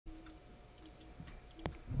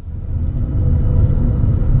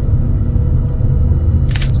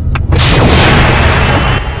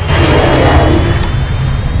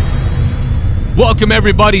Welcome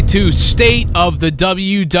everybody to State of the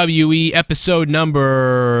WWE episode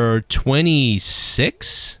number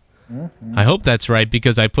 26. I hope that's right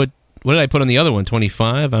because I put, what did I put on the other one?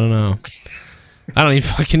 25? I don't know. I don't even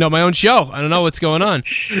fucking know my own show. I don't know what's going on.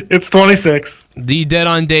 It's 26. The Dead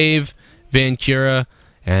on Dave, Van Cura,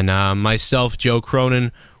 and myself, Joe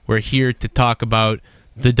Cronin, we're here to talk about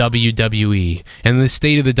the WWE. And the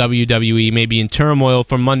state of the WWE may be in turmoil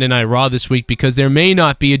for Monday Night Raw this week because there may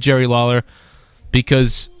not be a Jerry Lawler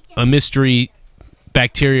because a mystery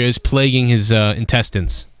bacteria is plaguing his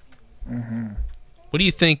intestines. Mm-hmm. What do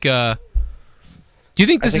you think? Do you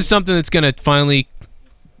think this is something that's going to finally,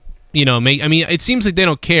 you know, make? I mean, it seems like they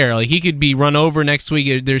don't care. Like he could be run over next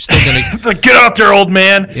week. They're still going to get out there, old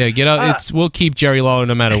man. Yeah, get out. We'll keep Jerry Lawler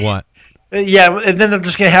no matter what. Yeah, and then they're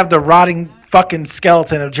just going to have the rotting fucking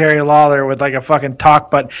skeleton of Jerry Lawler with like a fucking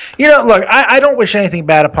talk. But you know, look, I don't wish anything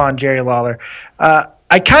bad upon Jerry Lawler.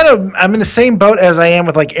 I'm in the same boat as I am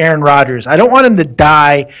with like Aaron Rodgers. I don't want him to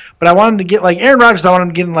die, but I want him to get like Aaron Rodgers. I want him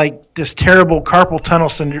to get in like this terrible carpal tunnel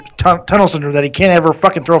syndrome that he can't ever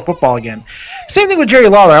fucking throw a football again. Same thing with Jerry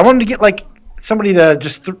Lawler. I want him to get like somebody to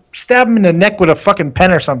just stab him in the neck with a fucking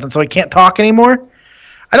pen or something so he can't talk anymore.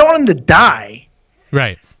 I don't want him to die.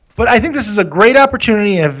 Right. But I think this is a great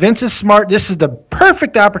opportunity, and if Vince is smart, this is the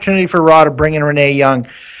perfect opportunity for Raw to bring in Renee Young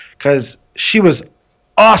because she was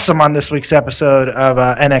awesome on this week's episode of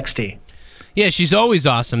NXT. Yeah, she's always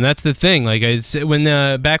awesome. That's the thing. Like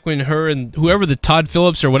back when her and whoever the Todd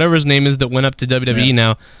Phillips or whatever his name is that went up to WWE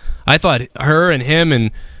now, I thought her and him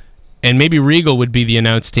and maybe Regal would be the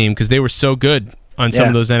announce team because they were so good on some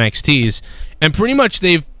of those NXTs, and pretty much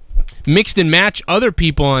they've mixed and matched other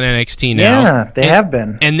people on NXT now. Yeah, they have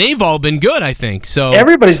been, and they've all been good. I think so.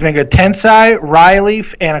 Everybody's been good. Tensai, Riley,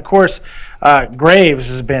 and of course Graves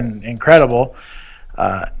has been incredible.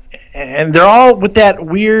 And they're all with that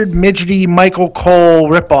weird midgety Michael Cole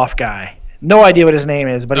ripoff guy. No idea what his name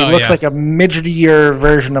is, but he looks like a midgetier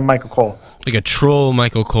version of Michael Cole. Like a troll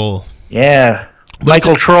Michael Cole. Yeah,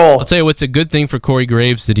 Michael Troll. I'll tell you what's a good thing for Corey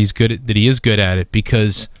Graves that he is good at it,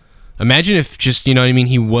 because imagine if just, you know what I mean,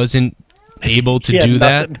 he wasn't able to do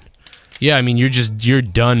that. Yeah, I mean, you're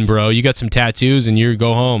done, bro. You got some tattoos and you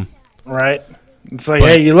go home. Right. It's like,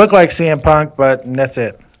 hey, you look like CM Punk, but that's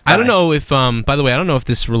it. I don't know if, by the way, I don't know if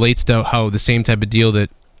this relates to how the same type of deal that,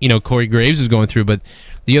 you know, Corey Graves is going through, but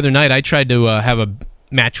the other night I tried to have a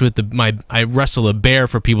match with I wrestle a bear,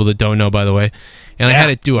 for people that don't know, by the way, and I had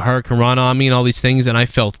to do a Hurricane Rana on me and all these things, and I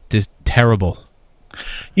felt just terrible.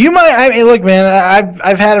 You might, I mean, look, man,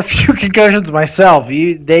 I've had a few concussions myself.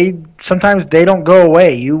 Sometimes they don't go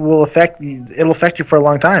away. It'll affect you for a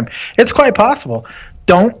long time. It's quite possible.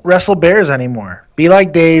 Don't wrestle bears anymore. Be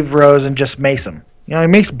like Dave Rose and just mace them. You know, he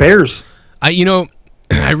makes bears. I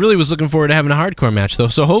really was looking forward to having a hardcore match, though,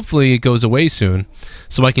 so hopefully it goes away soon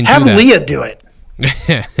so I can do that. Have Leah do it.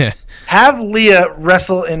 Have Leah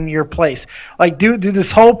wrestle in your place. Like, do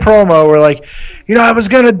this whole promo where, like, you know, I was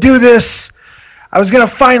going to do this. I was going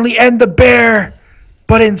to finally end the bear,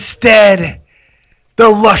 but instead, the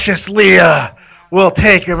luscious Leah will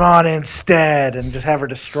take him on instead, and just have her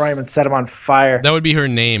destroy him and set him on fire. That would be her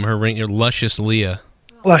name, her luscious Leah.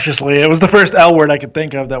 Luscious Leah. It was the first L word I could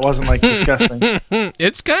think of that wasn't, like, disgusting.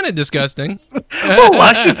 It's kind of disgusting. Well,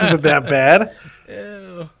 luscious isn't that bad.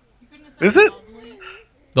 Ew. Is it?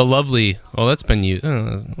 The lovely. Oh, that's been used.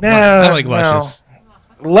 I like luscious.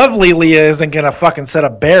 No. Lovely Leah isn't going to fucking set a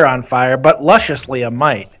bear on fire, but luscious Leah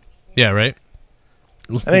might. Yeah, right?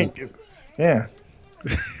 I think, yeah.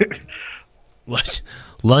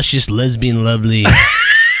 Luscious lesbian lovely.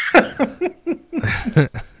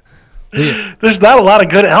 There's not a lot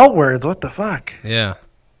of good L words. What the fuck? Yeah.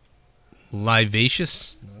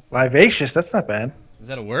 Livacious? Livacious, that's not bad. Is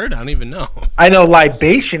that a word? I don't even know. I know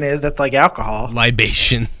libation is. That's like alcohol.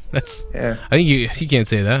 Libation. That's. Yeah. I think you can't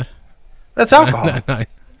say that. That's alcohol.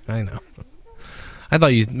 I know. I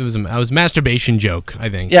thought I was masturbation joke, I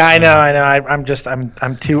think. Yeah, I know. I'm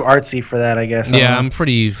too artsy for that, I guess. Yeah, I'm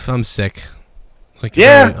sick. Like,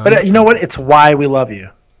 but you know what? It's why we love you.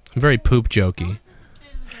 I'm very poop jokey.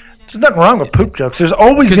 There's nothing wrong with poop jokes. There's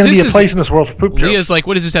always going to be a place in this world for poop jokes. Leah's like,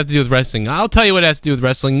 what does this have to do with wrestling? I'll tell you what it has to do with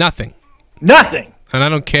wrestling. Nothing. Nothing. And I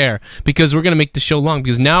don't care, because we're going to make the show long,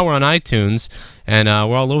 because now we're on iTunes, and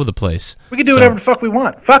we're all over the place. We can do whatever the fuck we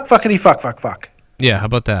want. Fuckity fuck. Yeah, how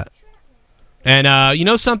about that? And you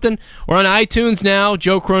know something? We're on iTunes now.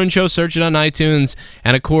 Joe Cronin Show, search it on iTunes.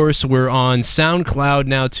 And, of course, we're on SoundCloud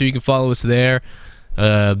now, too. You can follow us there.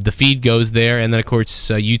 The feed goes there. And then, of course,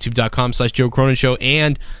 youtube.com/Joe Cronin Show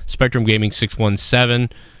and Spectrum Gaming 617.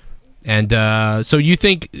 And so you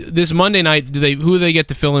think this Monday night, who do they get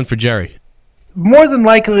to fill in for Jerry? more than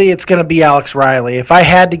likely it's going to be Alex Riley. If I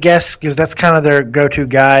had to guess, because that's kind of their go-to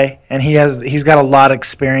guy, and he's got a lot of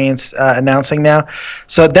experience announcing now,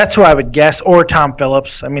 so that's who I would guess. Or Tom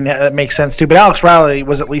Phillips. I mean, that makes sense too. But Alex Riley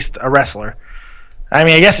was at least a wrestler. I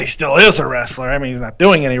mean, I guess he still is a wrestler. I mean, he's not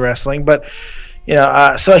doing any wrestling, but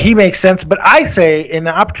so he makes sense. But I say, in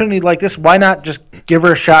an opportunity like this, why not just give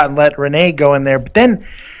her a shot and let Renee go in there? But then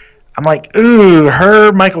I'm like, ooh,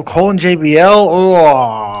 her, Michael Cole, and JBL.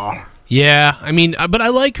 Oh. Yeah, I mean, but I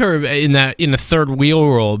like her in the third wheel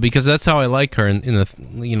role because that's how I like her in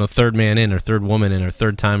the third man in or third woman in or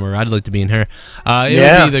third timer. I'd like to be in her.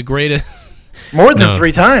 It would be the greatest. More than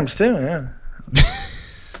 3 times too. Yeah.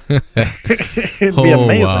 It'd be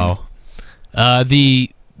amazing. Wow. All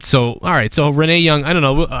right. So Renee Young. I don't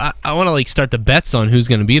know. I want to start the bets on who's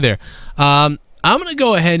going to be there. I'm going to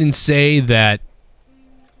go ahead and say that.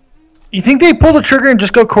 You think they pull the trigger and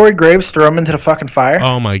just go Corey Graves, throw him into the fucking fire?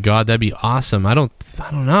 Oh my God, that'd be awesome. I don't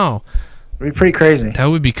know. It'd be pretty crazy. That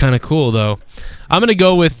would be kind of cool, though. I'm gonna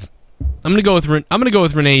go with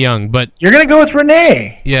Renee Young, but you're gonna go with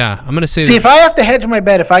Renee. Yeah, I'm gonna say. See, if I have to hedge my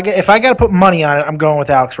bet, if I got to put money on it, I'm going with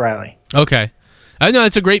Alex Riley. Okay, I know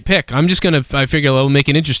it's a great pick. I figure it'll make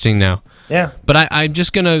it interesting now. Yeah, but I'm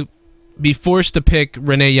just gonna be forced to pick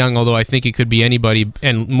Renee Young, although I think it could be anybody,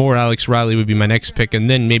 and more Alex Riley would be my next pick,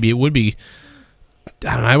 and then maybe it would be,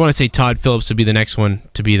 I don't know, I want to say Todd Phillips would be the next one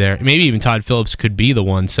to be there. Maybe even Todd Phillips could be the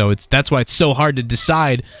one, so that's why it's so hard to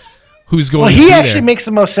decide who's going to be there. Well, he actually makes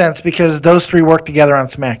the most sense because those 3 work together on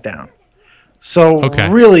SmackDown. So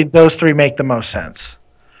really, those 3 make the most sense.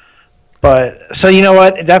 But so you know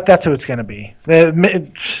what? That's who it's going to be.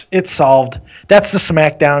 It's solved. That's the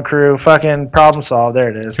SmackDown crew. Fucking problem solved.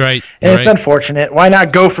 There it is. Right. And it's unfortunate. Why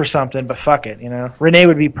not go for something? But fuck it. Renee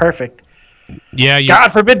would be perfect. Yeah. God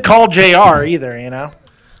forbid call JR either.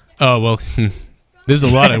 Oh well, there's a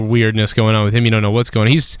lot of weirdness going on with him. You don't know what's going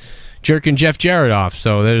on. He's jerking Jeff Jarrett off.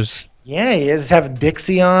 So there's. Yeah, he is having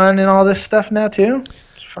Dixie on and all this stuff now too.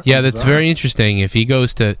 Yeah, that's very interesting. If he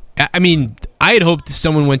goes to, I mean, I had hoped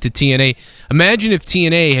someone went to TNA. Imagine if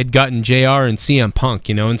TNA had gotten JR and CM Punk,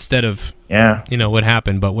 instead of, what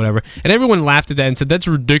happened, but whatever. And everyone laughed at that and said, that's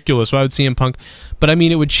ridiculous. Why would CM Punk? But I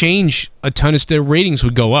mean, it would change a ton of their ratings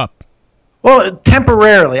would go up. Well,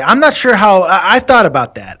 temporarily. I'm not sure how, I thought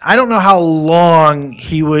about that. I don't know how long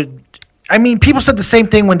he would. I mean, people said the same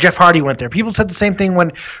thing when Jeff Hardy went there. People said the same thing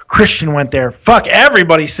when Christian went there. Fuck,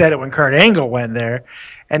 everybody said it when Kurt Angle went there.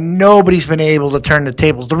 And nobody's been able to turn the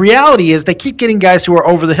tables. The reality is they keep getting guys who are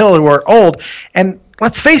over the hill, who are old. And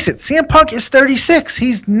let's face it, CM Punk is 36.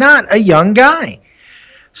 He's not a young guy.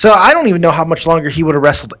 So I don't even know how much longer he would have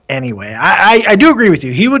wrestled anyway. I do agree with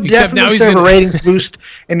you. He would definitely serve a ratings boost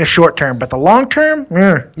in the short term. But the long term?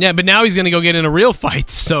 Yeah, but now he's going to go get in a real fight.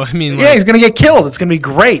 So, I mean... Yeah, he's going to get killed. It's going to be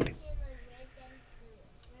great.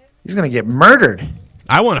 He's going to get murdered.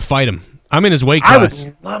 I want to fight him. I'm in his weight class. I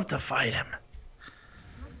would love to fight him.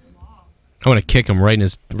 I want to kick him right in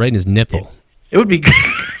his nipple. It would be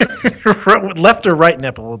left or right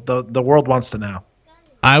nipple. The world wants to know.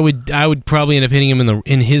 I would probably end up hitting him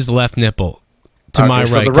in his left nipple to my right.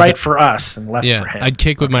 So the right for us and left for him. I'd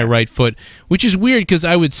kick with my right foot, which is weird because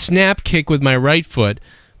I would snap kick with my right foot,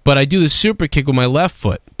 but I do the super kick with my left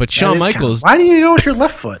foot. But Shawn Michaels, why do you go with your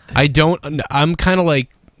left foot? I don't. I'm kind of like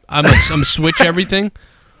I'm a switch everything.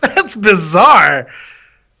 That's bizarre.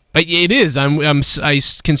 It is. I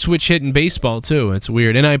can switch hit in baseball too. It's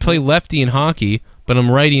weird. And I play lefty in hockey, but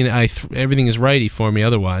I'm righty and everything is righty for me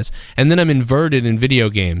otherwise. And then I'm inverted in video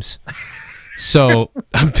games. So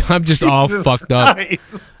I'm just all fucked up.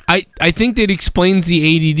 I think that explains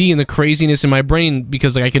the ADD and the craziness in my brain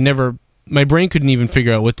because my brain couldn't even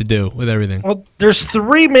figure out what to do with everything. Well, there's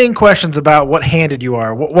 3 main questions about what handed you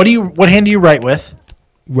are. What hand do you write with?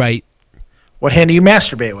 Right. What hand do you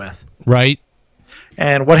masturbate with? Right.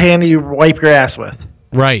 And what hand do you wipe your ass with?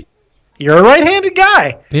 Right. You're a right-handed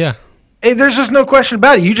guy. Yeah. Hey, there's just no question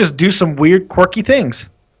about it. You just do some weird, quirky things.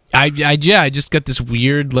 I just got this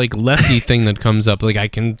weird lefty thing that comes up. I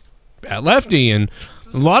can bat lefty, and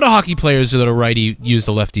a lot of hockey players that are righty use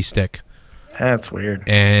the lefty stick. That's weird.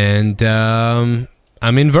 And I'm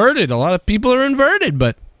inverted. A lot of people are inverted,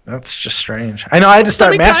 but that's just strange. I know I had to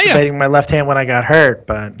start masturbating my left hand when I got hurt,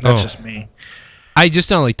 but that's just me. I just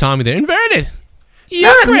sound like Tommy there. Inverted.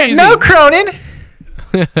 You're crazy. No, Cronin.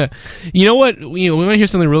 You know what? We want to hear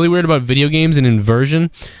something really weird about video games and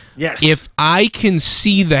inversion. Yes. If I can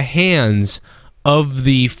see the hands of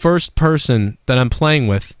the first person that I'm playing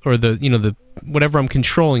with, or the whatever I'm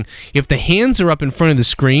controlling, if the hands are up in front of the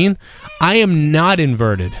screen, I am not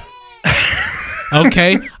inverted.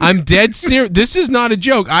 Okay? I'm dead serious. This is not a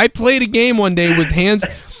joke. I played a game one day with hands.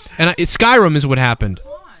 And Skyrim is what happened.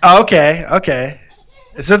 Oh, okay.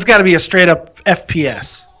 So it's got to be a straight up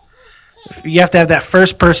FPS. You have to have that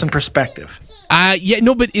first person perspective. But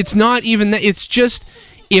it's not even that. It's just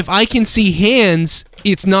if I can see hands,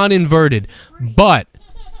 it's not inverted. But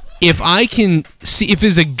if I can see, if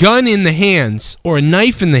there's a gun in the hands or a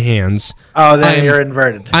knife in the hands, then you're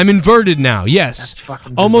inverted. I'm inverted now. Yes, that's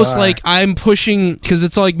fucking bizarre. Almost like I'm pushing, because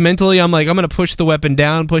it's like mentally I'm gonna push the weapon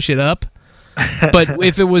down, push it up. But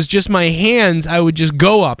if it was just my hands, I would just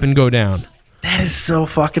go up and go down. That is so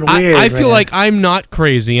fucking weird. I feel like I'm not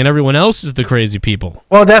crazy, and everyone else is the crazy people.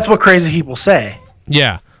 Well, that's what crazy people say.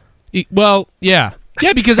 Yeah. Well, yeah,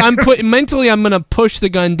 because mentally I'm gonna push the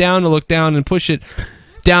gun down to look down and push it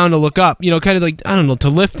down to look up, kind of like, I don't know, to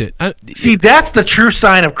lift it. See, that's the true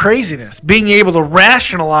sign of craziness, being able to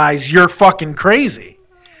rationalize you're fucking crazy.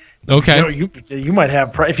 Okay. You might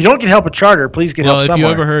have, if you don't get help at Charter, please get help somewhere. Well,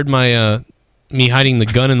 if you ever heard my me hiding the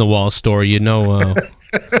gun in the wall story, you know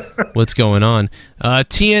what's going on.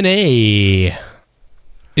 TNA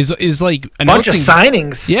is like announcing bunch of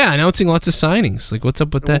signings. Yeah, announcing lots of signings. Like, what's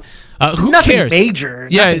up with that? Who nothing cares?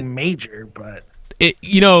 Nothing major, but and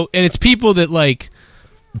it's people that like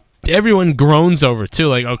everyone groans over too.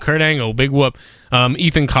 Like, Kurt Angle, big whoop.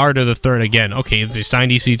 Ethan Carter the third again. Okay, they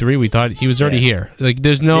signed EC3. We thought he was already here. Like,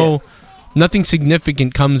 there's nothing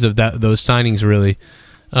significant comes of those signings really.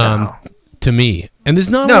 To me, and there's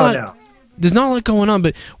not a lot. There's not a lot going on,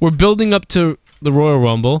 but we're building up to the Royal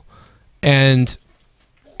Rumble, and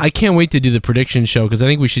I can't wait to do the prediction show, because I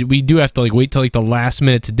think we do have to wait till the last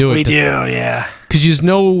minute to do it. We do, yeah. Because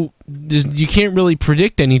you can't really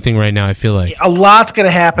predict anything right now. I feel like a lot's going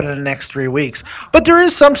to happen in the next 3 weeks, but there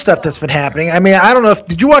is some stuff that's been happening. I mean, I don't know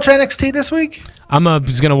did you watch NXT this week? I'm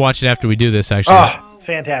just going to watch it after we do this. Actually,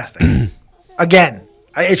 fantastic. Again,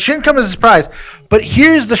 it shouldn't come as a surprise, but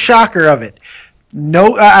here's the shocker of it.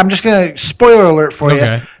 No, I'm just going to spoiler alert for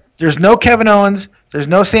you. There's no Kevin Owens, there's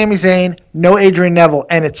no Sami Zayn, no Adrian Neville,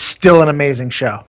 and it's still an amazing show.